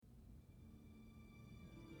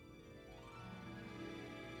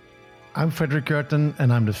I'm Fredrik Gertten,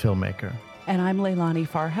 and I'm the filmmaker. And I'm Leilani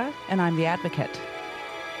Farha, and I'm the advocate.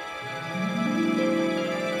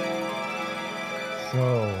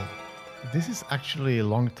 So, this is actually a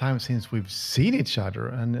long time since we've seen each other,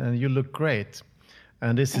 and you look great.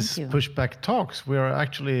 And this Thank is you. Pushback Talks. We are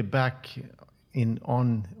actually back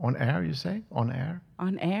on air, you say? On air?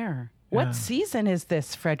 On air. Yeah. What season is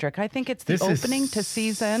this, Fredrik? I think it's the opening to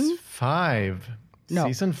season 5. No.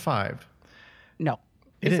 Season 5. No.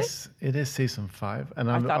 It is season 5.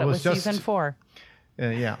 And I thought it was just, season 4.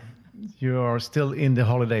 Yeah. You are still in the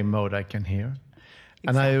holiday mode, I can hear.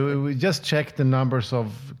 Exactly. And we just checked the numbers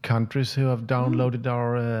of countries who have downloaded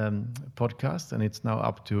our podcast, and it's now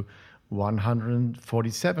up to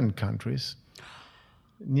 147 countries.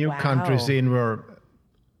 New Wow. countries in were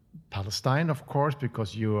Palestine, of course,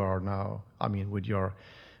 because you are now, with your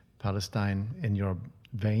Palestine in your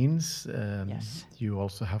veins, Yes. you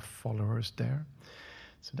also have followers there.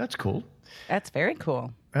 So that's cool. That's very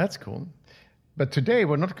cool. That's cool. But today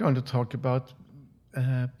we're not going to talk about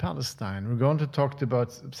Palestine. We're going to talk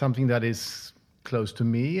about something that is close to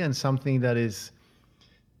me and something that is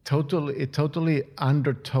a totally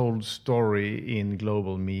undertold story in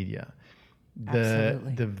global media.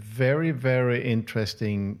 Absolutely. The very, very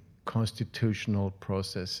interesting constitutional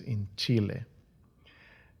process in Chile.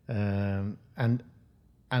 And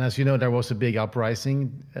as you know, there was a big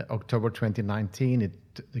uprising, October 2019.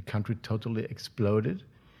 The country totally exploded.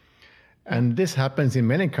 And this happens in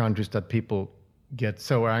many countries, that people get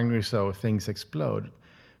so angry, so things explode.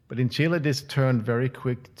 But in Chile, this turned very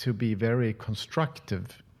quick to be very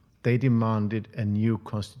constructive. They demanded a new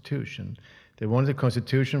constitution. They wanted a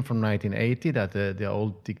constitution from 1980 that the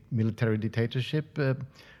old military dictatorship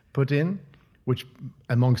put in, which,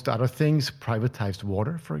 amongst other things, privatized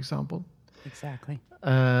water, for example. Exactly.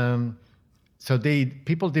 So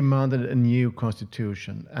people demanded a new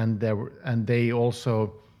constitution, and they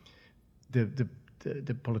also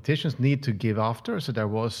the politicians need to give after. So there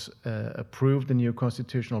was approved the new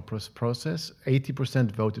constitutional process.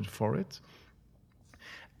 80% voted for it,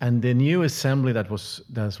 and the new assembly that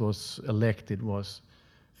was elected was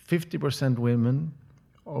 50% women,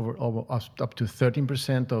 over up to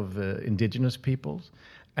 13% of indigenous peoples,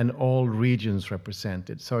 and all regions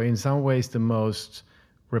represented. So in some ways, the most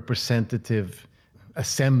representative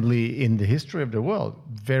assembly in the history of the world.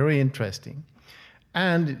 Very interesting.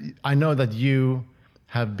 And I know that you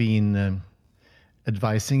have been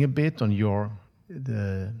advising a bit on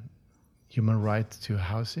the human right to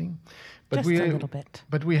housing. Just a little bit.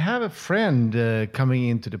 But we have a friend coming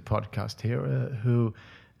into the podcast here who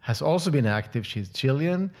has also been active. She's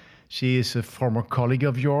Chilean. She is a former colleague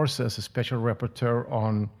of yours as a special rapporteur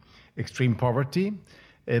on extreme poverty.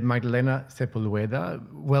 Magdalena Sepulveda.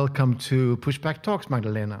 Welcome to Pushback Talks,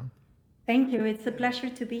 Magdalena. Thank you. It's a pleasure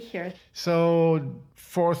to be here. So,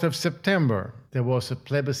 4th of September, there was a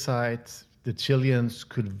plebiscite. The Chileans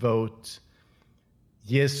could vote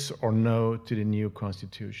yes or no to the new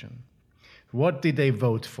constitution. What did they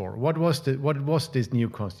vote for? What was this new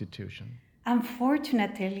constitution?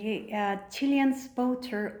 Unfortunately, Chileans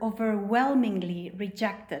voters overwhelmingly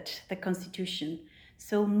rejected the constitution.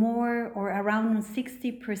 So more or around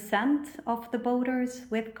 60% of the voters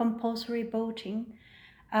with compulsory voting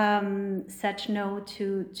said no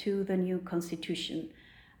to the new constitution.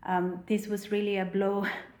 This was really a blow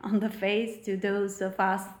on the face to those of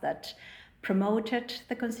us that promoted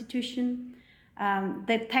the constitution.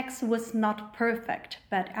 The text was not perfect,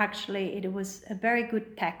 but actually it was a very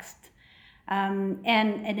good text. And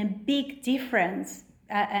a big difference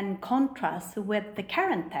and contrast with the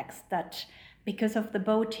current text that, because of the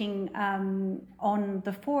voting on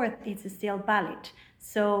the 4th, it's still valid.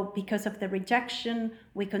 So because of the rejection,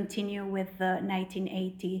 we continue with the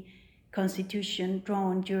 1980 constitution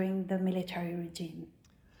drawn during the military regime.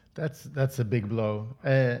 That's a big blow.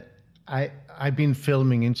 I've been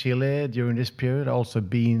filming in Chile during this period, also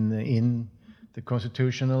been in the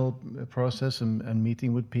constitutional process and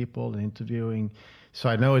meeting with people and interviewing. So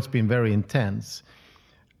I know it's been very intense.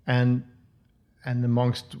 And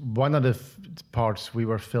amongst one of the parts we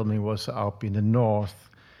were filming was up in the north,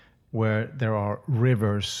 where there are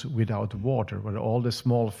rivers without water, where all the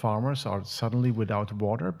small farmers are suddenly without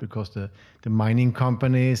water because the mining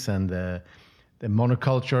companies and the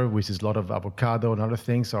monoculture, which is a lot of avocado and other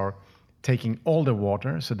things, are taking all the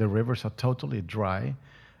water, so the rivers are totally dry,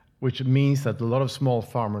 which means that a lot of small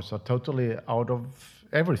farmers are totally out of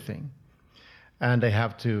everything. And they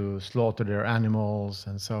have to slaughter their animals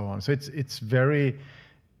and so on. So it's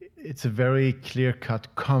a very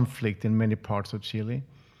clear-cut conflict in many parts of Chile.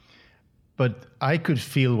 But I could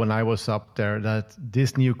feel when I was up there that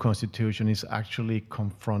this new constitution is actually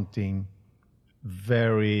confronting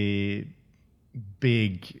very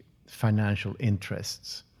big financial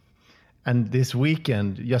interests. And this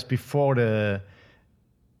weekend, just before the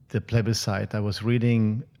plebiscite, I was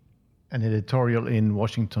reading an editorial in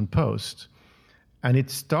Washington Post, and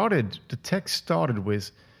the text started with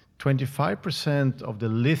 25% of the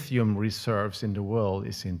lithium reserves in the world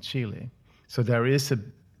is in Chile. So there is a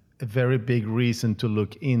very big reason to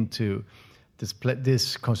look into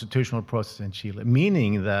this constitutional process in Chile,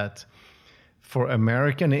 meaning that for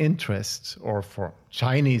American interests or for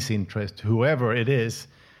Chinese interests, whoever it is,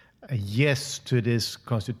 a yes to this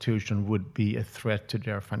constitution would be a threat to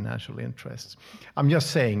their financial interests. I'm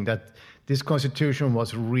just saying that this constitution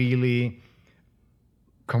was really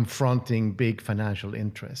confronting big financial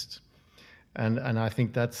interests. And I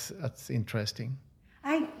think that's interesting.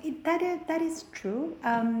 That is true,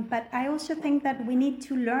 but I also think that we need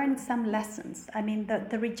to learn some lessons. I mean,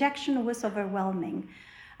 the rejection was overwhelming.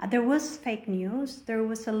 There was fake news. There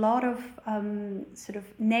was a lot of sort of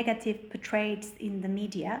negative portrayals in the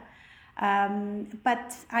media.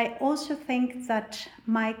 But I also think that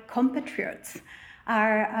my compatriots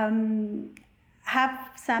have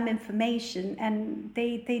some information, and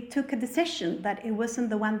they took a decision that it wasn't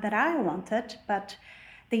the one that I wanted, but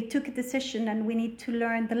they took a decision, and we need to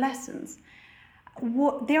learn the lessons.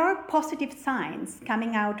 There are positive signs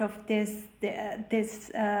coming out of this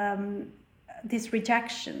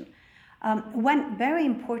rejection. One very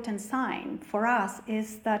important sign for us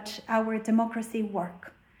is that our democracy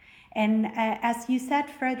works. And as you said,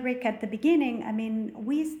 Fredrik, at the beginning, I mean,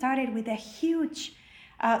 we started with a huge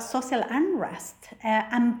social unrest,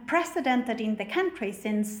 unprecedented in the country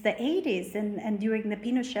since the 80s and during the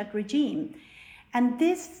Pinochet regime. And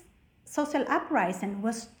this social uprising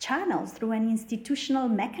was channeled through an institutional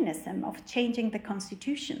mechanism of changing the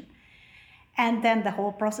constitution. And then the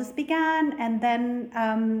whole process began, and then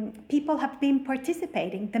people have been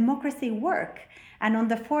participating. Democracy worked. And on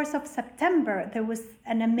the 4th of September, there was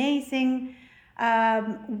an amazing,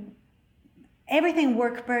 everything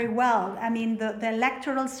worked very well. I mean, the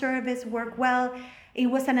electoral service worked well. It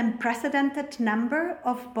was an unprecedented number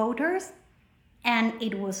of voters, and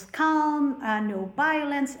it was calm, no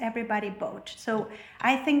violence, everybody voted. So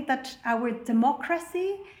I think that our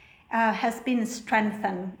democracy has been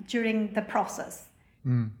strengthened during the process.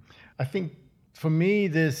 I think for me,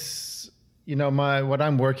 this, what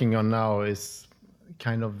I'm working on now is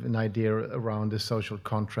kind of an idea around the social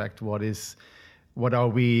contract. What are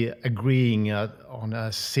we agreeing on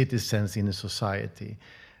as citizens in a society?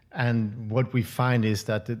 And what we find is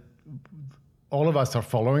that all of us are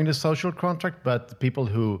following the social contract, but the people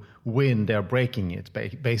who win, they're breaking it,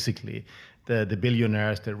 basically. The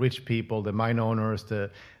billionaires, the rich people, the mine owners,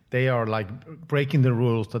 they are like breaking the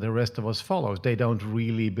rules that the rest of us follows. They don't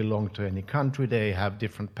really belong to any country. They have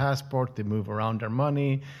different passports. They move around their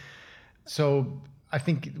money. So I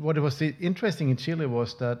think what was interesting in Chile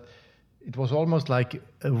was that it was almost like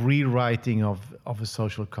a rewriting of a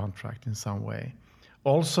social contract in some way.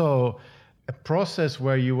 Also, a process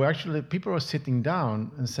where people are sitting down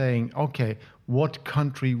and saying, okay, what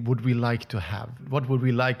country would we like to have? What would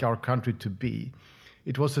we like our country to be?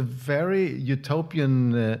 It was a very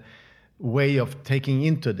utopian way of taking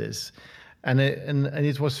into this. And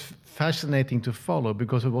it was fascinating to follow,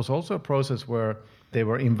 because it was also a process where they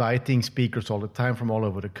were inviting speakers all the time from all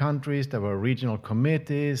over the countries. There were regional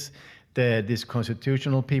committees. These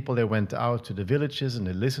constitutional people, they went out to the villages and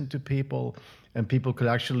they listened to people, and people could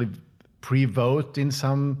actually pre-vote in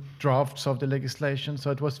some drafts of the legislation.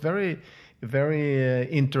 So it was very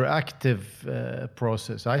interactive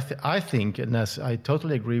process. I think, and as I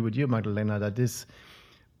totally agree with you, Magdalena, that this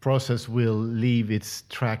process will leave its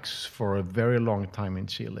tracks for a very long time in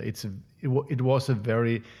Chile. It was a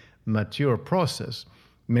very mature process.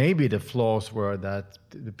 Maybe the flaws were that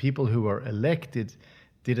the people who were elected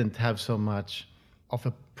didn't have so much of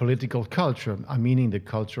a political culture, meaning the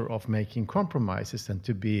culture of making compromises and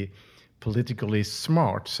to be politically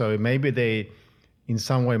smart. So maybe they in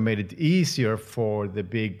some way made it easier for the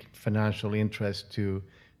big financial interests to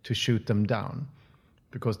shoot them down,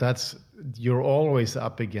 because you're always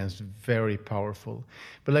up against very powerful.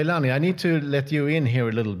 But Leilani, I need to let you in here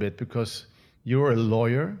a little bit, because you're a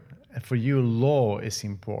lawyer, and for you law is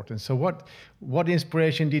important. So what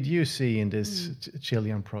inspiration did you see in this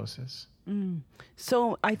Chilean process?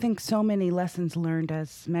 So I think so many lessons learned,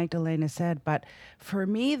 as Magdalena said, but for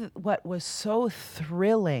me, what was so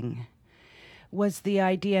thrilling was the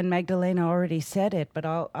idea, and Magdalena already said it, but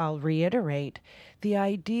I'll reiterate, the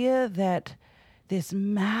idea that this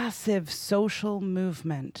massive social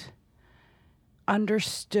movement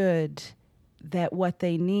understood that what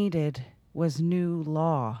they needed was new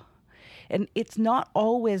law. And it's not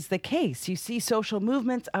always the case. You see social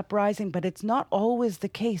movements uprising, but it's not always the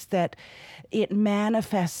case that it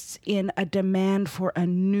manifests in a demand for a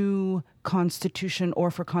new constitution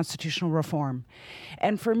or for constitutional reform.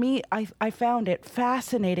 And for me, I found it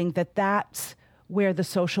fascinating that that's where the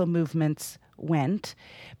social movements went,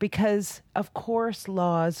 because of course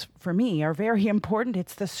laws for me are very important.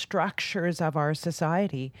 It's the structures of our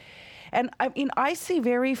society. And I mean, I see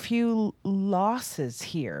very few losses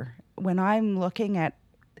here when I'm looking at,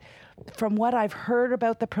 from what I've heard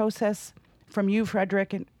about the process from you,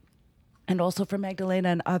 Fredrik, and also from Magdalena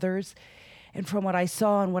and others, and from what I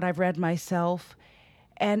saw and what I've read myself.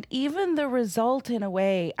 And even the result, in a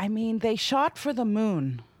way, I mean, they shot for the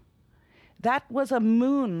moon. That was a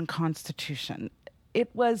moon constitution. It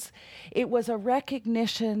was a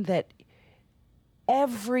recognition that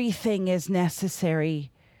everything is necessary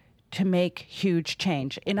to make huge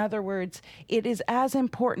change. In other words, it is as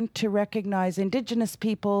important to recognize Indigenous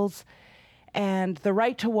peoples and the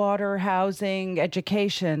right to water, housing,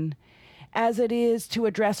 education, as it is to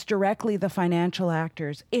address directly the financial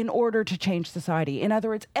actors in order to change society. In other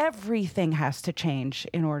words, everything has to change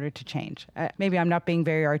in order to change. Maybe I'm not being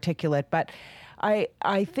very articulate, but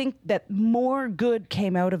I think that more good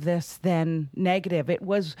came out of this than negative. It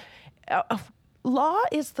was... law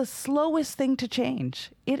is the slowest thing to change.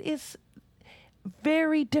 It is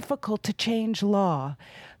very difficult to change law.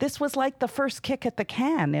 This was like the first kick at the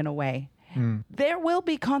can, in a way. There will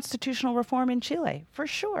be constitutional reform in Chile, for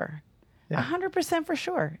sure. 100% for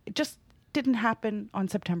sure. It just didn't happen on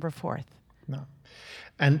September 4th. No.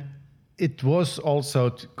 And it was also,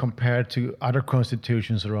 compared to other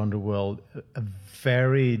constitutions around the world, a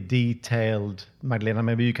very detailed, Magdalena,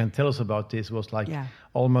 maybe you can tell us about this, was like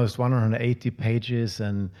almost 180 pages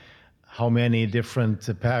and how many different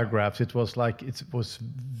paragraphs. It was like, it was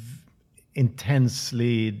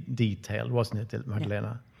intensely detailed, wasn't it,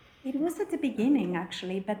 Magdalena? It was at the beginning,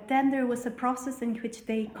 actually, but then there was a process in which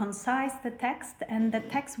they concised the text, and the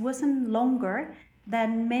text wasn't longer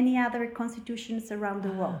than many other constitutions around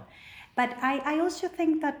the world. But I also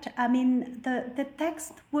think that, I mean, the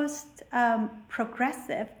text was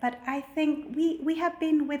progressive, but I think we have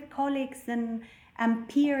been with colleagues and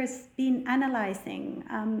peers been analyzing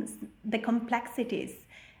the complexities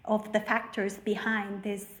of the factors behind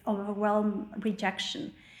this overwhelming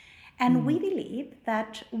rejection. And we believe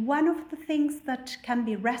that one of the things that can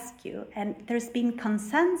be rescued, and there's been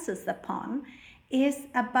consensus upon, is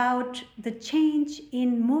about the change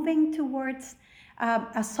in moving towards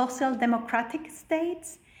a social democratic state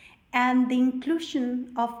and the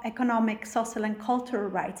inclusion of economic, social, and cultural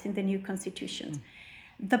rights in the new constitution.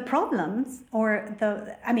 The problems,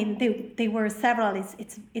 they were several.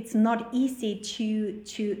 It's not easy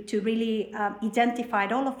to really identify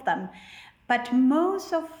all of them. But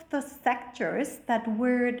most of the sectors that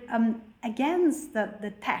were against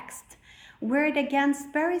the text were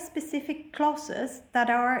against very specific clauses that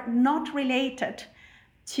are not related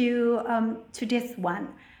to this one.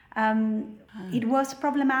 It was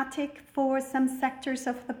problematic for some sectors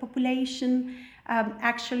of the population,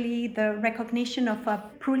 actually the recognition of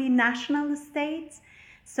a plurinational state.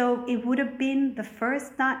 So it would have been the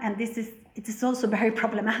first time, and it is also very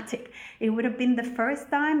problematic. It would have been the first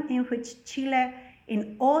time in which Chile,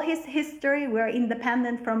 in all his history, we're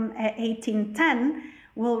independent from 1810,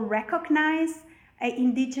 will recognize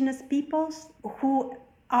indigenous peoples who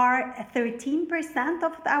are 13%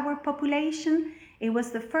 of our population. It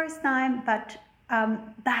was the first time, but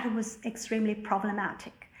that was extremely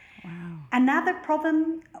problematic. Wow. Another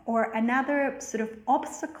problem or another sort of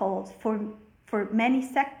obstacle for many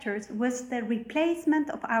sectors was the replacement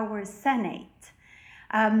of our Senate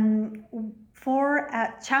for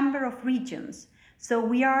a Chamber of Regions. So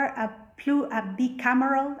we are a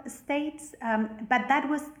bicameral state, but that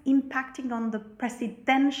was impacting on the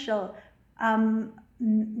presidential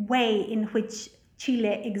way in which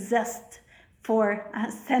Chile exists for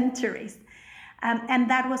centuries. And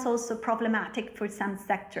that was also problematic for some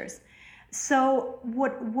sectors. So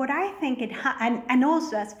what I think and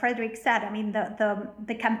also as Fredrik said, I mean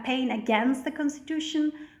the campaign against the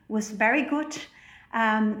Constitution was very good.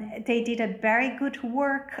 They did a very good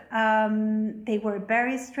work. They were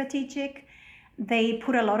very strategic. They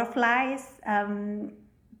put a lot of lies,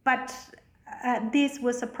 but this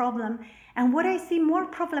was a problem. And what I see more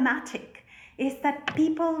problematic is that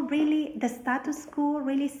the status quo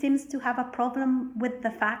really seems to have a problem with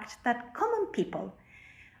the fact that common people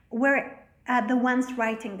were the ones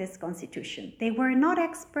writing this constitution. They were not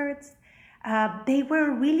experts. They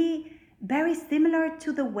were really very similar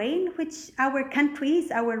to the way in which our country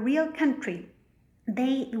is, our real country.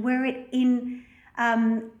 They were in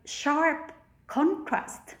sharp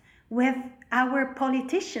contrast with our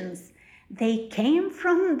politicians. They came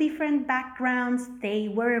from different backgrounds. They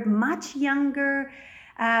were much younger.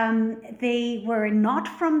 They were not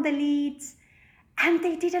from the elites, and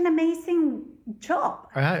they did an amazing job.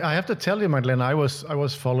 I have to tell you, Magdalena, I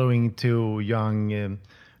was following two young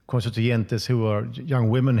constituyentes who are young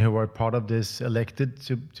women who were part of this, elected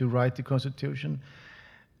to write the constitution.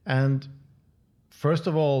 And first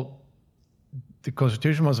of all, the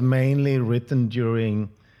constitution was mainly written during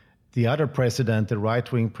the other president, the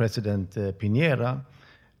right-wing president Piñera,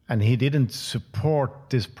 and he didn't support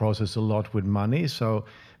this process a lot with money. So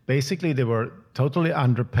basically they were totally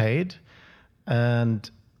underpaid, and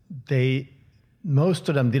most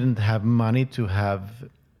of them didn't have money to have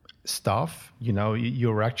staff. You know,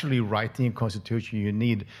 you're actually writing a constitution, you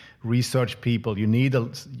need research people,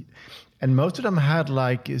 and most of them had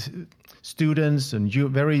like students and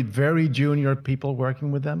very, very junior people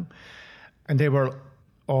working with them. And they were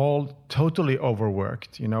all totally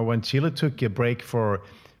overworked. You know, when Chile took a break for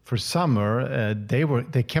summer,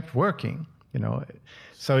 they kept working, you know.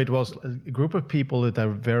 So it was a group of people that are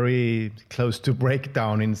very close to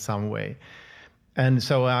breakdown in some way. And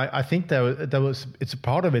so I think it's a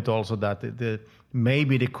part of it also that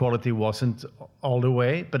maybe the quality wasn't all the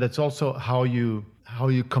way, but it's also how you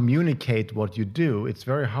communicate what you do. It's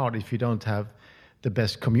very hard if you don't have the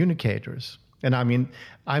best communicators. And I mean,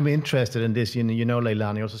 I'm interested in this, you know,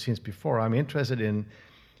 Leilani, also since before, I'm interested in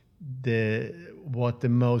what the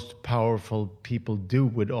most powerful people do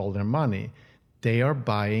with all their money. They are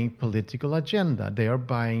buying political agenda. They are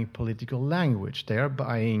buying political language. They are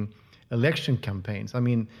buying election campaigns. I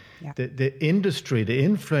mean, the industry, the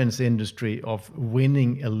influence industry of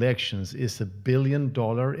winning elections is $1 billion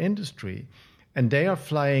industry. And they are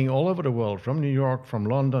flying all over the world, from New York, from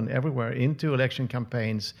London, everywhere, into election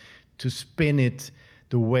campaigns to spin it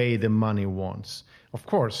the way the money wants. Of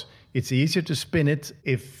course, it's easier to spin it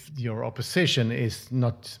if your opposition is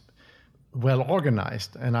not well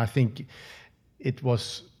organized. And I think it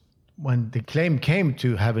was when the claim came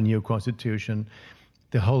to have a new constitution,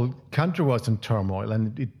 the whole country was in turmoil,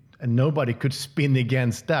 and nobody could spin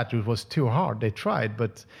against that. It was too hard. They tried,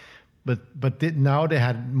 but now they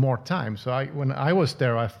had more time. So when I was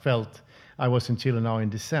there, I was in Chile now in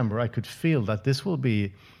December. I could feel that this will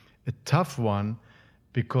be a tough one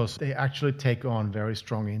because they actually take on very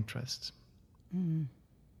strong interests. Mm.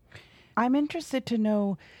 I'm interested to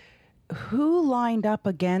know who lined up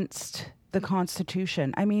against the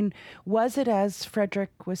Constitution. I mean, was it, as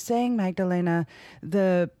Fredrik was saying, Magdalena,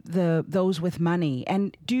 those with money?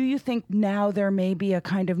 And do you think now there may be a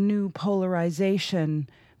kind of new polarization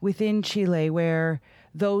within Chile where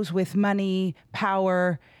those with money,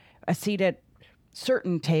 power, a seat at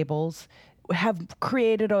certain tables have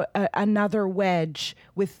created another wedge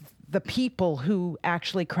with the people who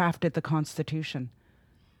actually crafted the Constitution?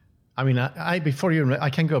 I mean, I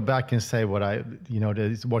can go back and say what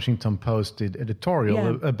the Washington Post did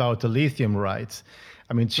editorial about the lithium rights.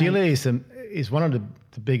 I mean, Chile is one of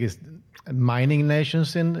the biggest mining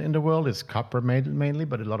nations in the world. It's copper mainly,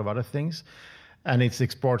 but a lot of other things. And it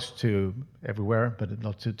exports to everywhere, but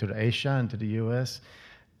not to Asia and to the US.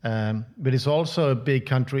 But it's also a big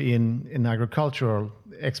country in agricultural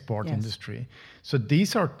export industry. So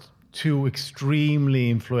these are two extremely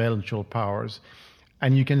influential powers.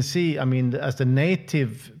 And you can see, I mean, as the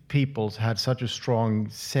native peoples had such a strong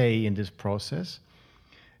say in this process,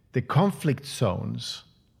 the conflict zones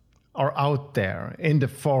are out there in the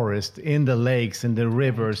forest, in the lakes, in the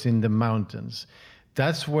rivers, in the mountains.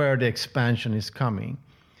 That's where the expansion is coming.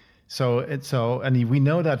 And we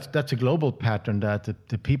know that that's a global pattern, that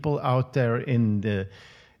the people out there in the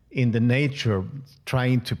nature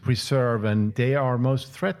trying to preserve, and they are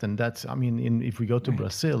most threatened. That's, I mean, if we go to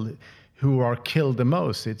Brazil, who are killed the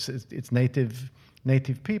most, it's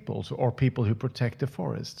native peoples or people who protect the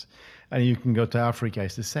forests. And you can go to Africa,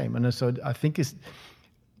 it's the same. And so I think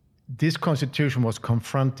this constitution was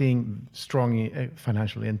confronting strong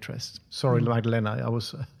financial interests. Sorry, Magdalena, I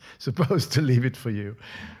was supposed to leave it for you.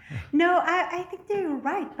 No, I think you're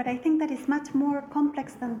right, but I think that it's much more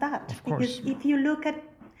complex than that. Of course. Because if you look at,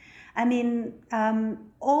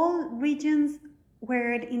 all regions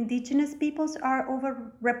where indigenous peoples are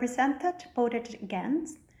overrepresented, voted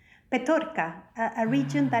against. Petorca, a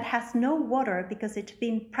region that has no water because it's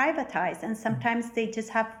been privatized, and sometimes they just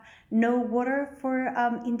have no water for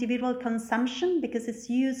individual consumption because it's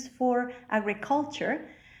used for agriculture,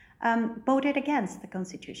 voted against the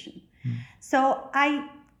constitution. So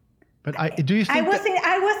But do you think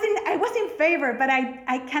I was in favor, but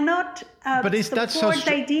I cannot but is support that so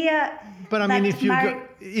the idea. But I mean,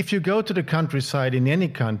 if you go to the countryside in any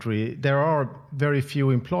country, there are very few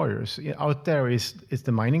employers. Out there is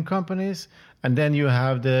the mining companies, and then you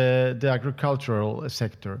have the agricultural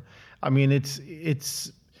sector. I mean,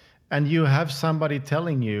 it's and you have somebody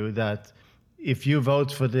telling you that if you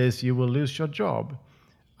vote for this, you will lose your job.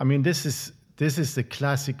 I mean, this is the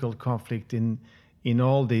classical conflict in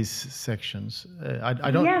all these sections.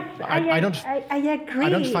 I don't. Yes, I agree. I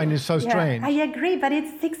don't find it so strange. I agree, but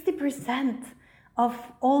it's 60% of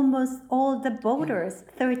almost all the voters,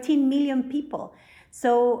 13 million people.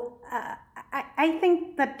 So I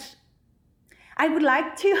think that I would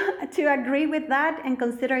like to agree with that and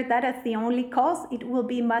consider that as the only cause. It will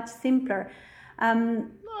be much simpler.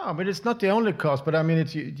 No, but it's not the only cause. But I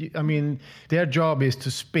mean, their job is to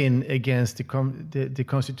spin against the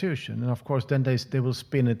Constitution, and of course, then they will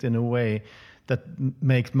spin it in a way that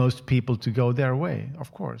makes most people to go their way.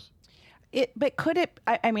 Of course. But could it?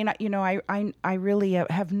 I mean, I really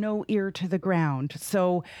have no ear to the ground,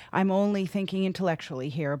 so I'm only thinking intellectually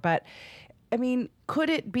here. But I mean, could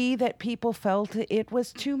it be that people felt it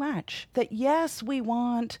was too much? That yes, we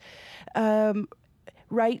want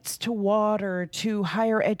rights to water, to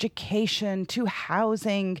higher education, to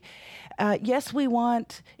housing. Yes, we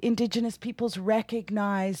want Indigenous peoples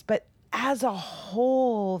recognized, but as a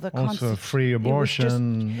whole, the also free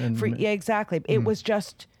abortion. Exactly. It was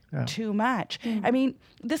just too much. I mean,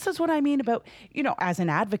 this is what I mean about, as an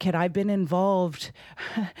advocate, I've been involved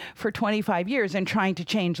for 25 years in trying to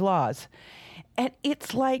change laws. And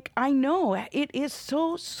it's like, I know it is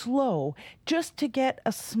so slow just to get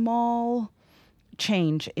a small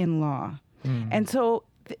change in law. And so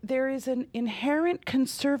there is an inherent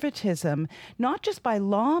conservatism, not just by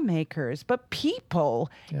lawmakers, but people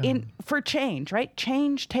for change, right?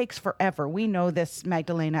 Change takes forever. We know this,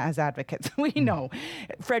 Magdalena, as advocates. We know.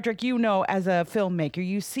 Fredrik, as a filmmaker,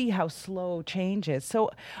 you see how slow change is.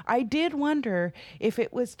 So I did wonder if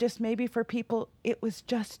it was just maybe for people, it was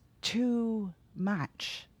just too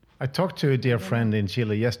much. I talked to a dear friend in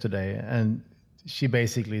Chile yesterday, and she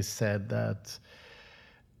basically said that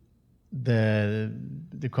the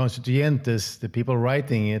constituyentes, the people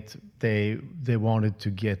writing it, they wanted to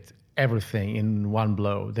get everything in one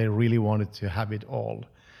blow. They really wanted to have it all,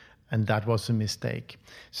 and that was a mistake.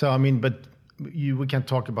 So I mean, but we can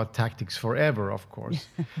talk about tactics forever, of course.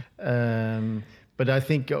 But I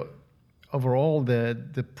think overall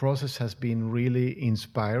the process has been really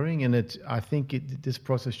inspiring, and I think this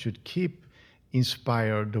process should keep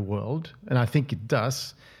inspire the world, and I think it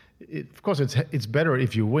does. Of course, it's better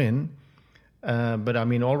if you win. But I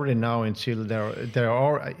mean, already now in Chile, there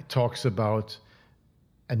are talks about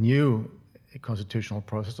a new constitutional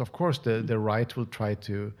process. Of course, the right will try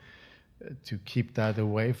to keep that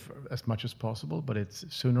away as much as possible, but it's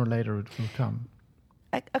sooner or later it will come.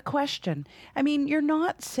 A question. I mean, you're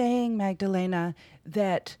not saying, Magdalena,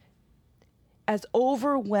 that as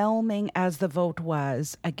overwhelming as the vote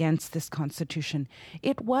was against this constitution,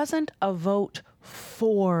 it wasn't a vote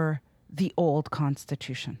for the old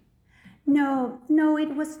constitution. No,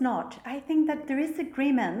 it was not. I think that there is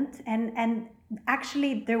agreement, and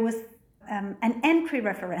actually there was an entry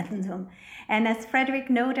referendum. And as Fredrik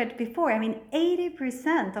noted before, I mean,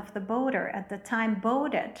 80% of the voter at the time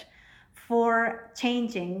voted for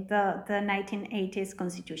changing the 1980s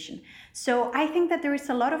constitution. So I think that there is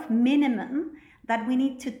a lot of minimum that we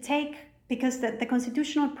need to take, because the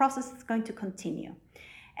constitutional process is going to continue.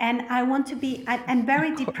 And I want to be, I'm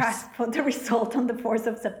very depressed for the result on the 4th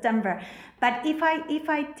of September. But if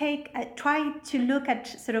I try to look at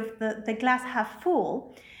sort of the glass half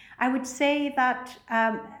full, I would say that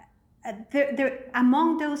there,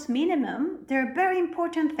 among those minimum, there are very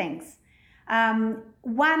important things.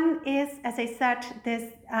 One is, as I said,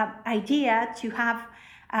 this idea to have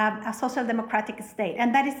a social democratic state.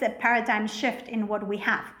 And that is a paradigm shift in what we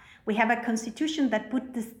have. We have a constitution that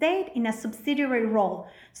put the state in a subsidiary role.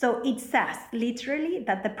 So it says literally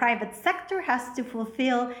that the private sector has to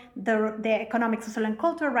fulfill the economic, social, and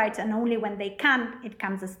cultural rights, and only when they can, it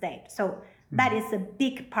comes a state. So that is a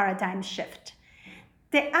big paradigm shift.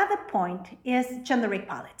 The other point is gender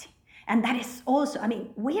equality. And that is also, I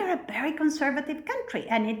mean, we are a very conservative country,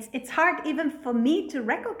 and it's hard even for me to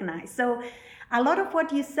recognize. So a lot of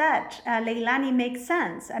what you said, Leilani, makes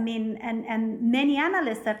sense. I mean, and many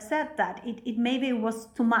analysts have said that it maybe was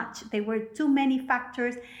too much. There were too many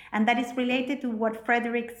factors, and that is related to what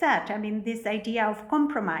Fredrik said. I mean, this idea of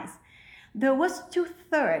compromise. There was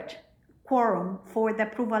 2/3 quorum for the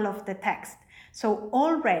approval of the text. So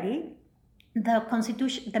already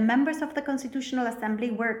the members of the Constitutional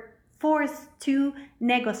Assembly were forced to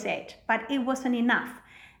negotiate, but it wasn't enough.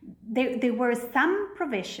 There were some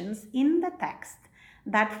provisions in the text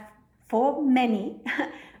that for many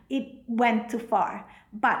it went too far.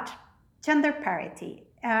 But gender parity,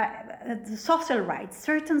 social rights,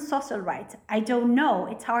 certain social rights, I don't know,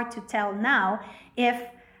 it's hard to tell now if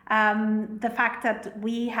the fact that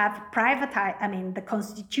we have privatized,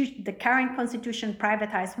 the current constitution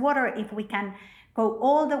privatized water, if we can go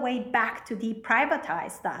all the way back to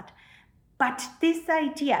deprivatize that. But this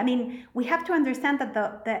idea, we have to understand that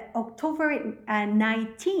the October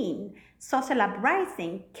 19 social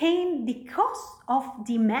uprising came because of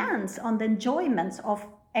demands on the enjoyments of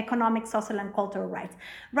economic, social, and cultural rights.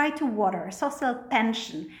 Right to water, social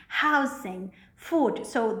pension, housing, food.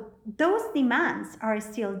 So those demands are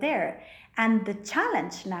still there. And the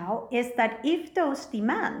challenge now is that if those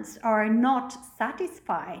demands are not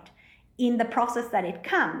satisfied in the process that it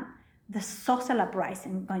comes, the social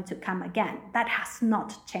uprising is going to come again. That has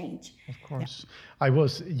not changed. Of course. Yeah. I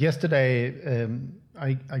was yesterday,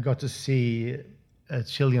 I got to see a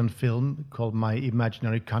Chilean film called My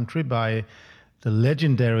Imaginary Country by the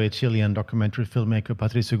legendary Chilean documentary filmmaker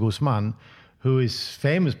Patricio Guzman, who is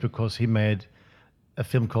famous because he made a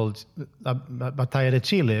film called Batalla de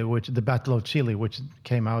Chile, the Battle of Chile, which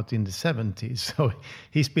came out in the 70s. So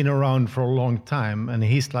he's been around for a long time, and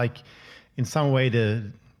he's like, in some way,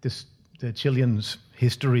 the Chilean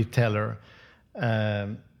history teller.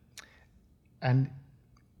 And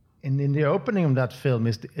in the opening of that film,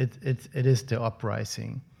 it is the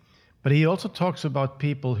uprising. But he also talks about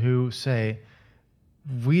people who say,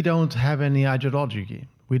 we don't have any ideology.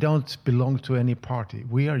 We don't belong to any party.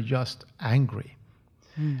 We are just angry.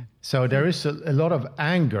 So there is a lot of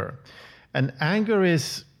anger. And anger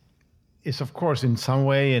is of course, in some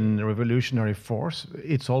way, a revolutionary force.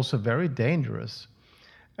 It's also very dangerous.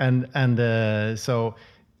 And so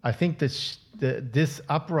I think that this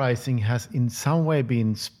uprising has in some way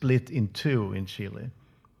been split in two in Chile.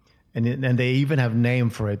 And they even have name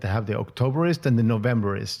for it. They have the Octoberists and the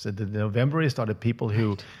Novemberists. The Novemberists are the people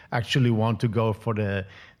who actually want to go for the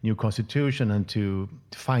new constitution and to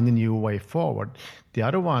find a new way forward. The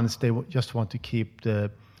other ones, they just want to keep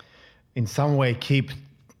in some way keep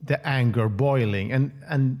the anger boiling.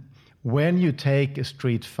 And when you take a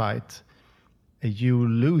street fight, you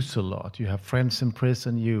lose a lot. You have friends in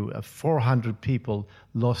prison. 400 people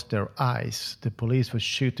lost their eyes. The police were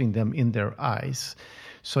shooting them in their eyes.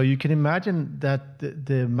 So you can imagine that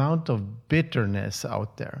the amount of bitterness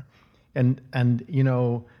out there. And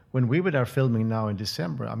when we were there filming now in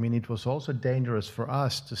December, it was also dangerous for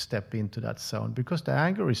us to step into that zone because the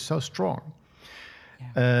anger is so strong.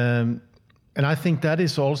 Yeah. And I think that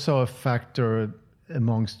is also a factor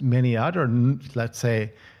amongst many other, let's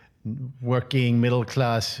say, working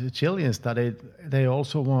middle-class Chileans, that they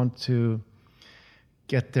also want to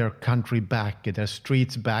get their country back, get their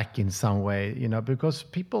streets back in some way, because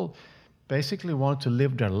people basically want to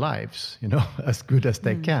live their lives, as good as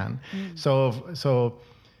they can. So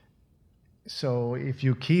if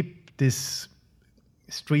you keep this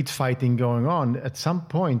street fighting going on, at some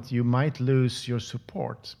point you might lose your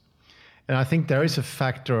support. And I think there is a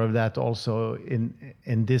factor of that also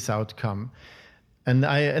in this outcome. And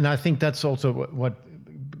I think that's also what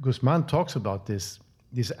Guzman talks about, this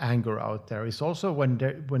anger out there. Is also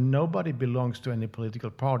when nobody belongs to any political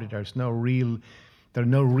party, there are no real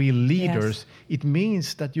leaders. Yes. It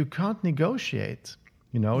means that you can't negotiate.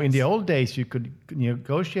 Yes. In the old days, you could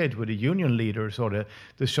negotiate with the union leaders or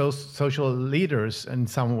the social leaders in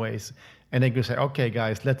some ways, and they could say, "Okay,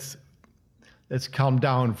 guys, let's calm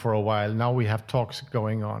down for a while. Now we have talks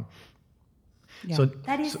going on." Yeah. So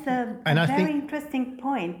that is a very interesting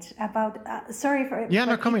point about. About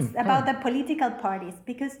the political parties,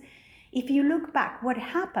 because if you look back, what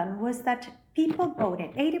happened was that people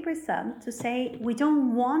voted 80% to say we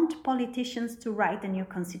don't want politicians to write a new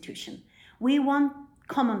constitution. We want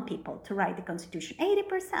common people to write the constitution.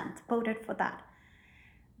 80% voted for that.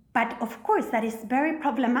 But of course, that is very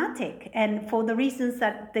problematic, and for the reasons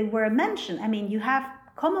that they were mentioned. You have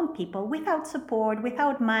common people without support,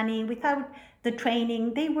 without money, without the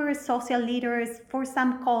training. They were social leaders for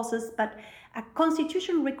some causes, but a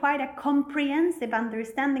constitution required a comprehensive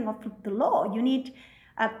understanding of the law. You need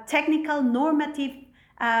technical, normative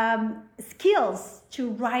skills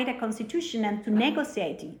to write a constitution and to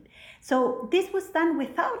negotiate it. So this was done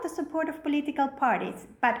without the support of political parties,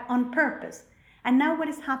 but on purpose. And now what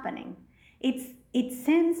is happening? It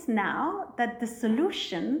seems now that the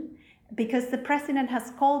solution, because the president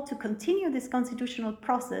has called to continue this constitutional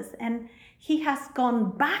process, and he has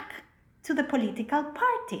gone back to the political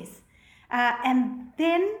parties. And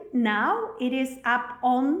then now it is up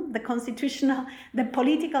on the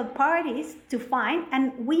political parties to find,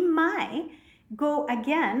 and we might go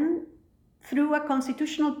again through a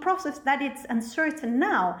constitutional process that it's uncertain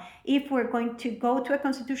now if we're going to go to a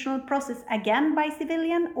constitutional process again by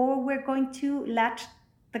civilian, or we're going to let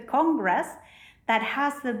the Congress, that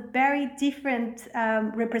has a very different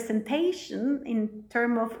representation in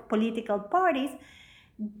terms of political parties,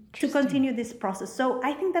 to continue this process. So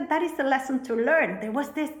I think that is a lesson to learn. There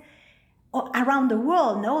was this around the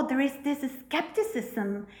world, there is this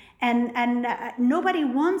skepticism, and nobody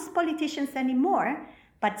wants politicians anymore.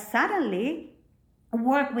 But suddenly,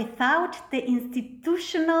 work without the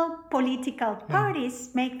institutional political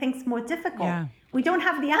parties make things more difficult. Yeah. We don't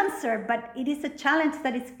have the answer, but it is a challenge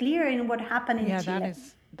that is clear in what happened in Chile. Yeah,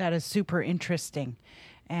 that is super interesting,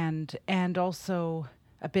 and also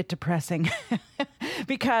a bit depressing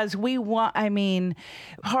because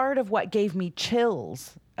part of what gave me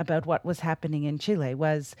chills about what was happening in Chile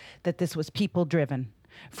was that this was people driven,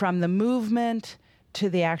 from the movement to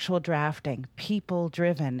the actual drafting, people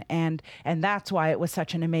driven. And that's why it was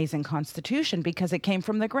such an amazing constitution, because it came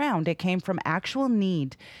from the ground. It came from actual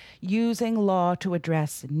need, using law to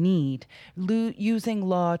address need, using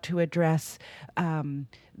law to address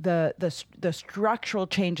the structural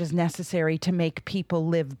changes necessary to make people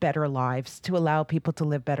live better lives, to allow people to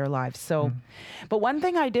live better lives. So, but one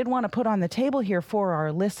thing I did want to put on the table here for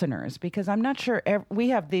our listeners, because I'm not sure we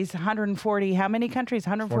have these 140, how many countries?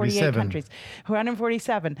 148 47. countries,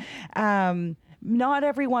 147. Not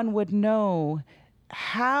everyone would know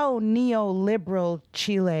how neoliberal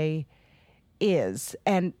Chile is,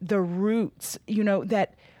 and the roots,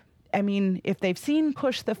 that, if they've seen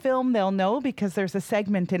Push the film, they'll know, because there's a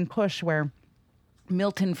segment in Push where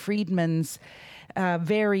Milton Friedman's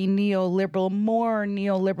very neoliberal, more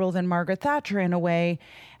neoliberal than Margaret Thatcher in a way,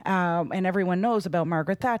 and everyone knows about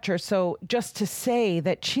Margaret Thatcher. So just to say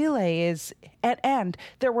that Chile is, and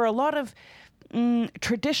there were a lot of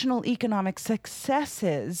traditional economic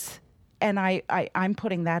successes, and I'm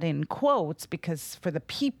putting that in quotes because for the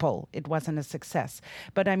people, it wasn't a success.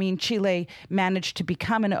 But Chile managed to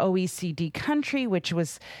become an OECD country, which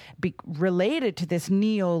was related to this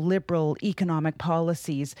neoliberal economic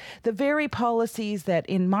policies, the very policies that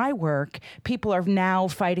in my work, people are now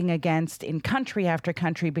fighting against in country after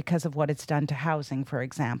country because of what it's done to housing, for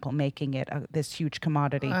example, making it this huge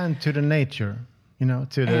commodity. And to the nature, to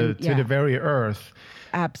the very earth.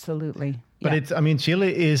 Absolutely. But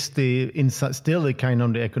Chile is still the kind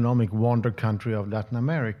of the economic wonder country of Latin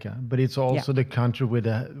America, but it's also the country with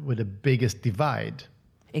the biggest divide.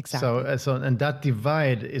 Exactly. So and that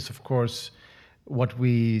divide is, of course, what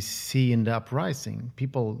we see in the uprising.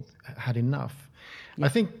 People had enough. Yeah. I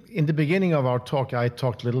think in the beginning of our talk, I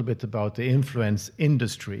talked a little bit about the influence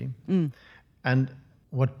industry and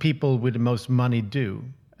what people with the most money do.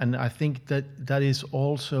 And I think that is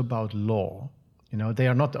also about law. They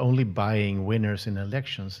are not only buying winners in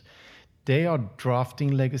elections, they are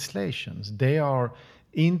drafting legislations. They are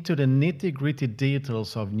into the nitty-gritty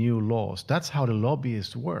details of new laws. That's how the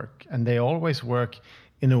lobbyists work. And they always work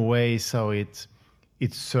in a way so it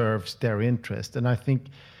serves their interest. And I think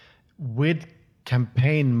with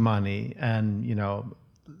campaign money and,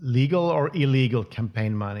 legal or illegal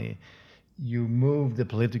campaign money, you move the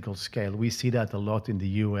political scale. We see that a lot in the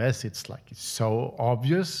US. It's so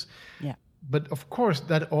obvious. Yeah. But of course,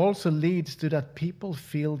 that also leads to that people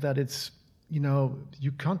feel that it's,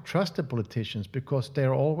 you can't trust the politicians because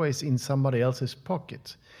they're always in somebody else's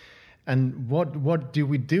pocket. And what do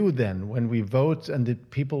we do then when we vote and the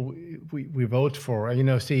people we vote for?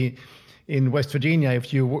 See, in West Virginia,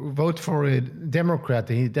 if you vote for a Democrat,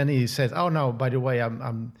 then he says, "Oh no, by the way,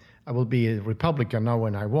 I will be a Republican now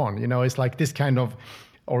when I won." It's like this kind of,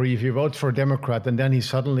 or if you vote for a Democrat and then he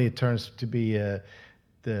suddenly turns to be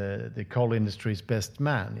the coal industry's best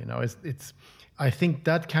man. It's I think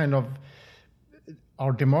that kind of,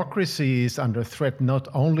 our democracy is under threat not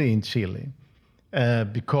only in Chile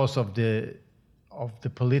because of the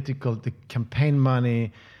campaign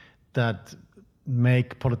money that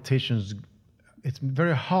make politicians. It's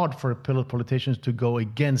very hard for politicians to go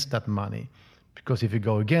against that money, because if you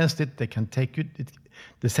go against it, they can take you.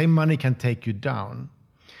 The same money can take you down.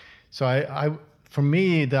 So for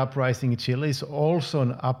me, the uprising in Chile is also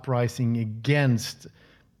an uprising against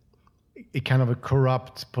a kind of a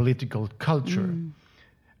corrupt political culture.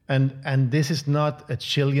 And this is not a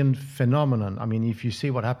Chilean phenomenon. If you see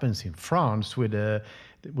what happens in France with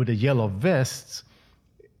the yellow vests,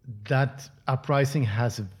 that uprising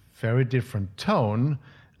has a very different tone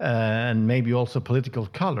and maybe also political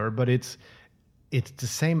color, but it's the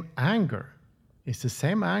same anger. It's the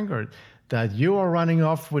same anger that you are running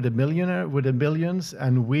off with the billions,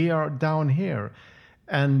 and we are down here.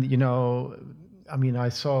 And, you know, I mean, I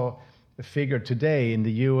saw a figure today in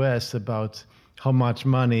the US about how much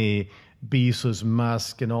money Bezos,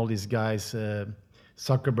 Musk, and all these guys,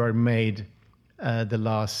 Zuckerberg, made the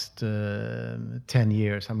last 10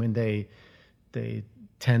 years. I mean, they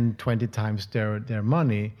 10, 20 times their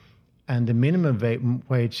money, and the minimum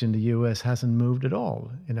wage in the US hasn't moved at all,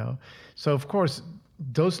 you know. So, of course,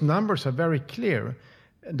 those numbers are very clear.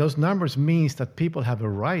 Those numbers means that people have a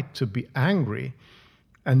right to be angry.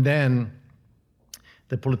 And then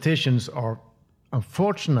the politicians are,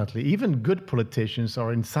 unfortunately, even good politicians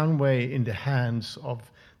are in some way in the hands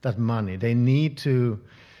of that money. They need to,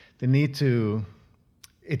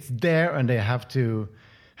 it's there and they have to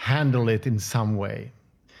handle it in some way.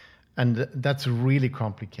 And that's really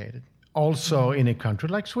complicated. Also in a country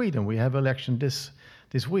like Sweden, we have election this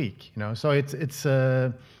week, you know, so you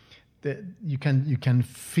can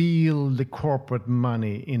feel the corporate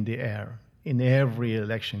money in the air in every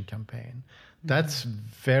election campaign. That's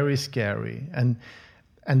very scary, and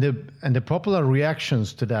the popular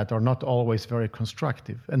reactions to that are not always very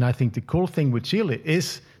constructive. And I think the cool thing with Chile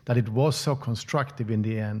is that it was so constructive in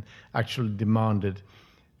the end, actually demanded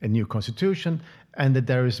a new constitution, and that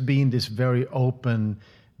there has been this very open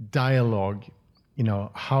dialogue. You know,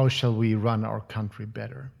 how shall we run our country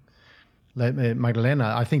better?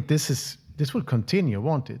 Magdalena, I think this will continue,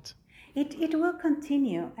 won't it? It will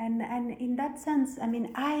continue, and in that sense, I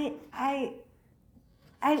mean, I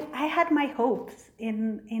had my hopes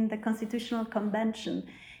in the Constitutional Convention.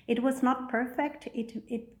 It was not perfect.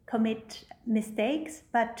 It commit mistakes,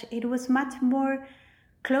 but it was much more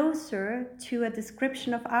closer to a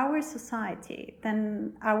description of our society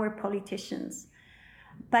than our politicians.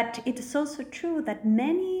 But it is also true that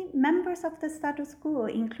many members of the status quo,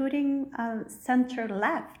 including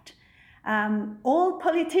center-left, all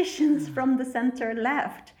politicians from the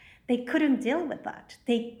center-left, they couldn't deal with that.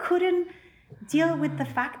 They couldn't deal with the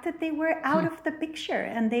fact that they were out of the picture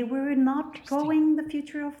and they were not growing the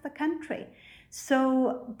future of the country.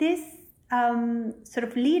 So this sort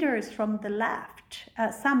of leaders from the left,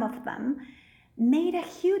 some of them, made a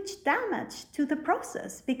huge damage to the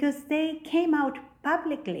process because they came out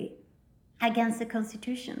publicly against the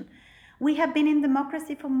constitution. We have been in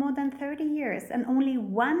democracy for more than 30 years and only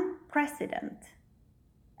one president,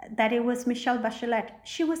 that it was Michelle Bachelet,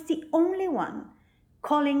 she was the only one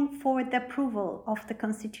calling for the approval of the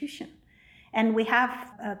constitution. And we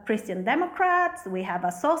have Christian Democrats, we have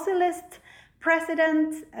a socialist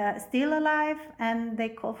president still alive, and they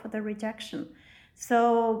call for the rejection.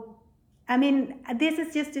 So, I mean, this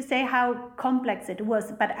is just to say how complex it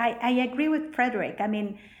was, but I agree with Fredrik. I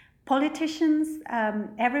mean, politicians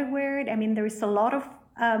everywhere, I mean, there is a lot of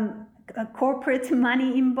corporate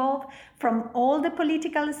money involved from all the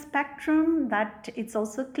political spectrum, that it's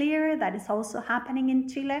also clear that is also happening in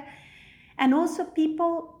Chile. And also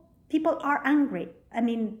people are angry. I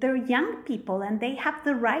mean, they're young people and they have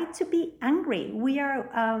the right to be angry. We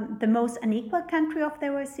are the most unequal country of the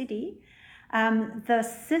OECD. The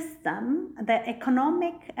system, the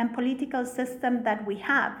economic and political system that we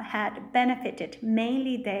have had benefited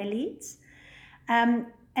mainly the elites.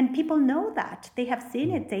 And people know that. They have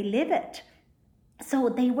seen it, they live it. So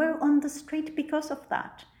they were on the street because of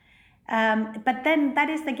that. But then that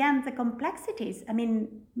is, again, the complexities. I mean,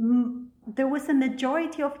 there was a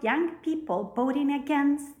majority of young people voting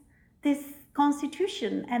against this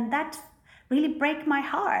constitution, and that really breaks my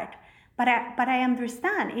heart. But I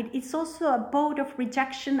understand. It's also a vote of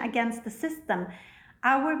rejection against the system.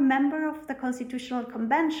 Our member of the Constitutional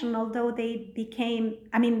Convention, although they became,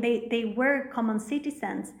 I mean, they were common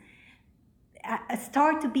citizens,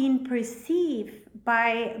 start to being perceived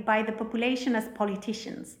by the population as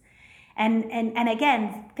politicians. And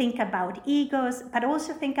again, think about egos, but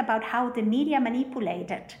also think about how the media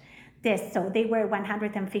manipulated this. So they were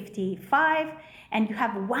 155, and you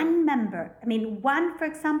have one member. I mean, one, for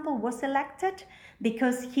example, was elected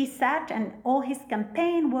because he said, and all his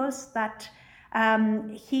campaign was that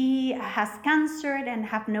he has cancer and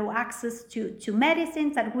have no access to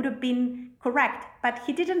medicines that would have been correct, but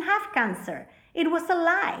he didn't have cancer. It was a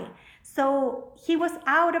lie. So he was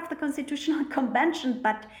out of the Constitutional Convention,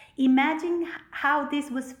 but imagine how this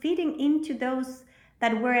was feeding into those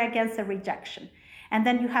that were against the rejection. And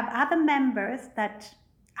then you have other members that,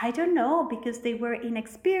 I don't know, because they were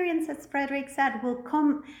inexperienced, as Fredrik said,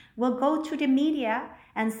 will go to the media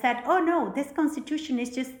and said, oh no, this constitution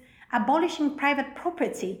is just abolishing private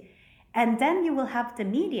property. And then you will have the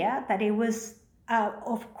media that it was,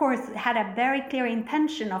 of course, had a very clear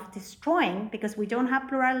intention of destroying, because we don't have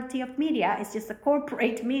plurality of media, it's just a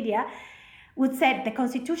corporate media. would say the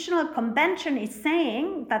Constitutional Convention is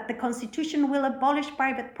saying that the Constitution will abolish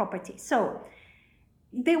private property. So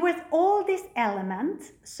there was all these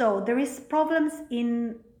elements. So there is problems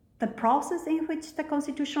in the process in which the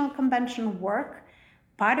Constitutional Convention work.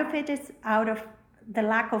 Part of it is out of the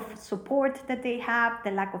lack of support that they have,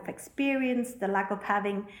 the lack of experience, the lack of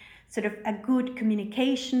having sort of a good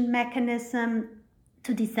communication mechanism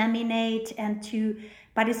to disseminate and to,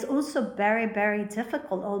 but it's also very, very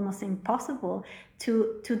difficult, almost impossible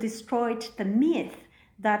to destroy the myth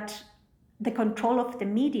that the control of the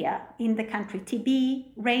media in the country, TV,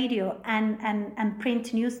 radio, and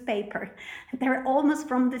print newspaper, they're almost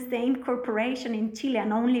from the same corporation in Chile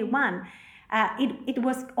and only one. It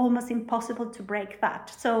was almost impossible to break that.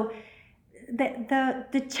 So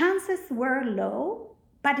the chances were low,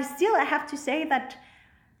 but still I have to say that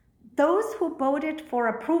those who voted for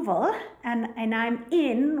approval, and I'm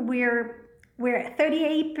in, we're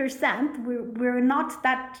 38%, we're not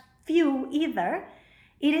that few either.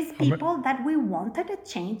 It is people that we wanted a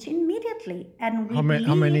change immediately. And we how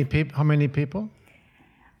many people?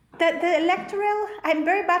 The electoral, I'm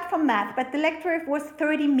very bad for math, but the electorate was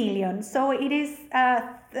 30 million. So it is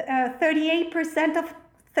 38% of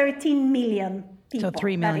 13 million people. So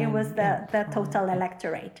 3 million. That it was the total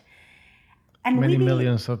electorate. And many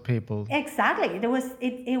millions of people. Exactly.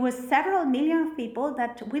 It was several million people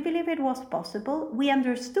that we believe it was possible. We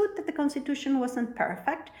understood that the Constitution wasn't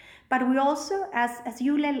perfect, but we also, as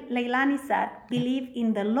you, Leilani, said, believe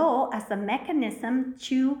in the law as a mechanism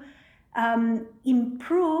to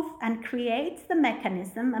improve and create the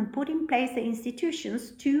mechanism and put in place the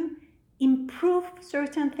institutions to improve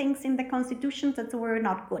certain things in the Constitution that were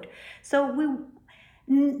not good. So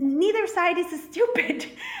neither side is stupid,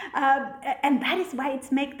 and that is why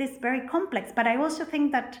it's make this very complex. But I also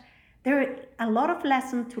think that there are a lot of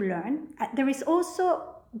lessons to learn. There is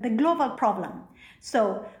also the global problem.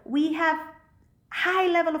 So we have high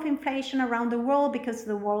level of inflation around the world because of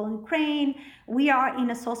the war in Ukraine. We are in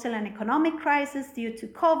a social and economic crisis due to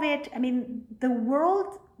COVID. I mean, the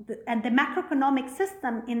world and the macroeconomic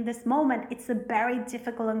system in this moment, it's a very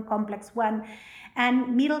difficult and complex one.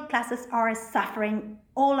 And middle classes are suffering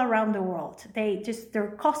all around the world.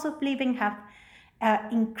 Their cost of living have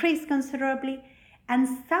increased considerably. And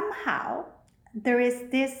somehow there is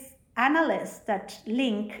this analyst that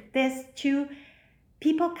link this to,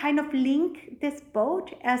 people kind of link this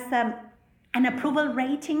vote as an approval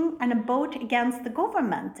rating and a vote against the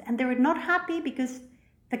government. And they're not happy because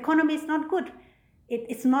the economy is not good.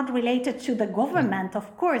 It's not related to the government,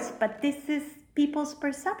 of course, but this is people's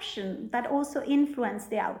perception that also influence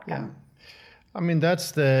the outcome. Yeah. I mean,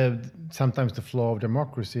 that's sometimes the flaw of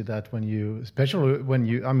democracy, that especially when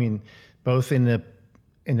you, both in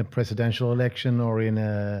a presidential election or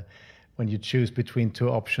when you choose between two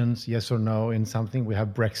options, yes or no, in something. We have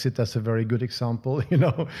Brexit as a very good example.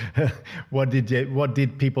 What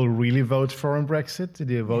did people really vote for on Brexit? Did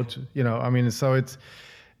they vote? So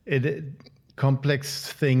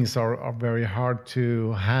complex things are very hard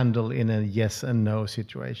to handle in a yes and no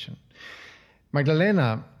situation.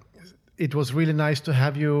 Magdalena, it was really nice to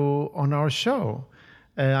have you on our show.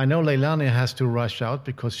 I know Leilani has to rush out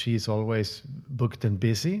because she's always booked and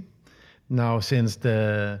busy. Now, since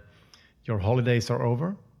your holidays are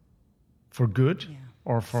over, for good,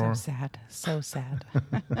 or for so sad.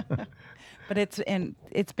 But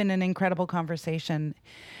it's been an incredible conversation,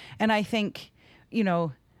 and I think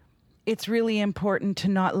it's really important to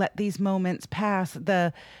not let these moments pass.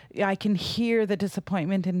 I can hear the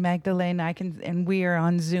disappointment in Magdalena. And we are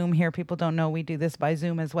on Zoom here. People don't know we do this by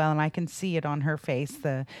Zoom as well, and I can see it on her face,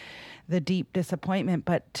 the deep disappointment.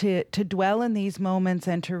 But to dwell in these moments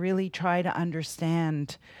and to really try to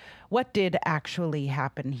understand what did actually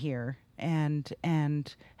happen here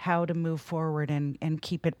and how to move forward and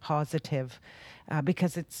keep it positive,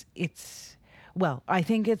 because well, I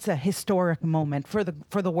think it's a historic moment for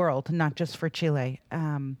the world, not just for Chile.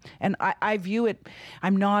 And I view it,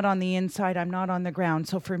 I'm not on the inside, I'm not on the ground.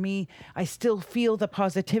 So for me, I still feel the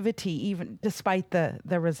positivity, even despite the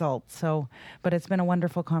results. But it's been a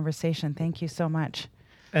wonderful conversation. Thank you so much.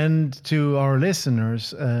 And to our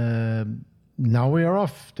listeners, now we are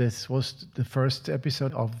off. This was the first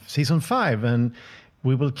episode of season 5, and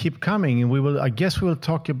we will keep coming. And I guess we'll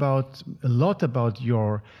talk a lot about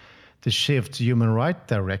the shift to human rights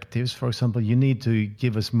directives. For example, you need to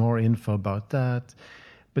give us more info about that.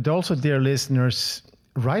 But also, dear listeners,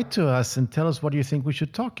 write to us and tell us what you think we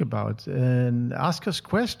should talk about, and ask us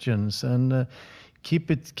questions, and keep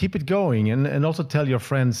it going. And also tell your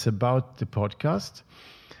friends about the podcast.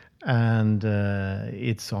 And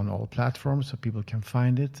it's on all platforms, so people can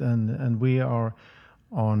find it. And we are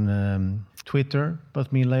on Twitter,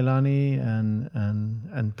 both me and Leilani,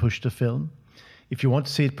 and Push the Film. If you want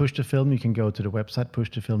to see it, Push the Film, you can go to the website,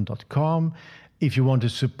 pushthefilm.com. If you want to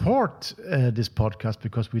support this podcast,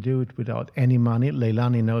 because we do it without any money,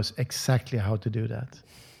 Leilani knows exactly how to do that.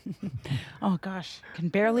 Oh gosh, can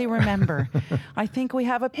barely remember. I think we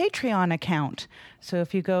have a Patreon account. So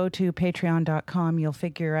if you go to patreon.com, you'll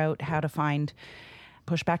figure out how to find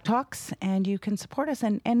Pushback Talks, and you can support us,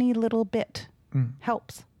 and any little bit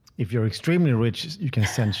helps. If you're extremely rich, you can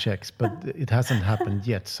send checks, but it hasn't happened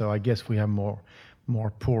yet. So I guess we have more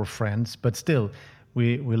poor friends, but still,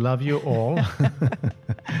 we love you all.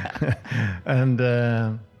 And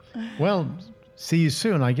well, see you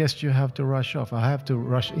soon. I guess you have to rush off. I have to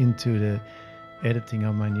rush into the editing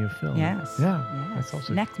of my new film. Yes. Yeah. Yes. That's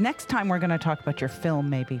also next time we're going to talk about your film,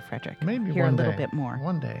 maybe, Fredrik. Maybe hear one a little day. bit more.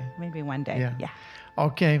 One day. Maybe one day. Yeah. Yeah.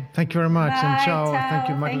 Okay. Thank you very much. Bye, And ciao. ciao. Thank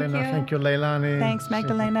you, Magdalena. Thank you, Leilani. Thanks,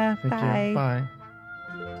 Magdalena. Thank Bye. you. Bye.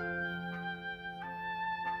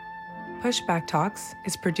 Pushback Talks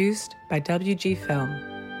is produced by WG Film.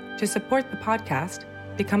 To support the podcast,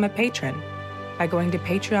 become a patron by going to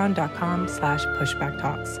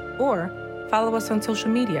patreon.com/pushbacktalks or follow us on social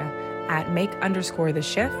media at make_the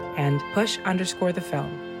shift and push_the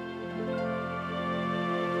film.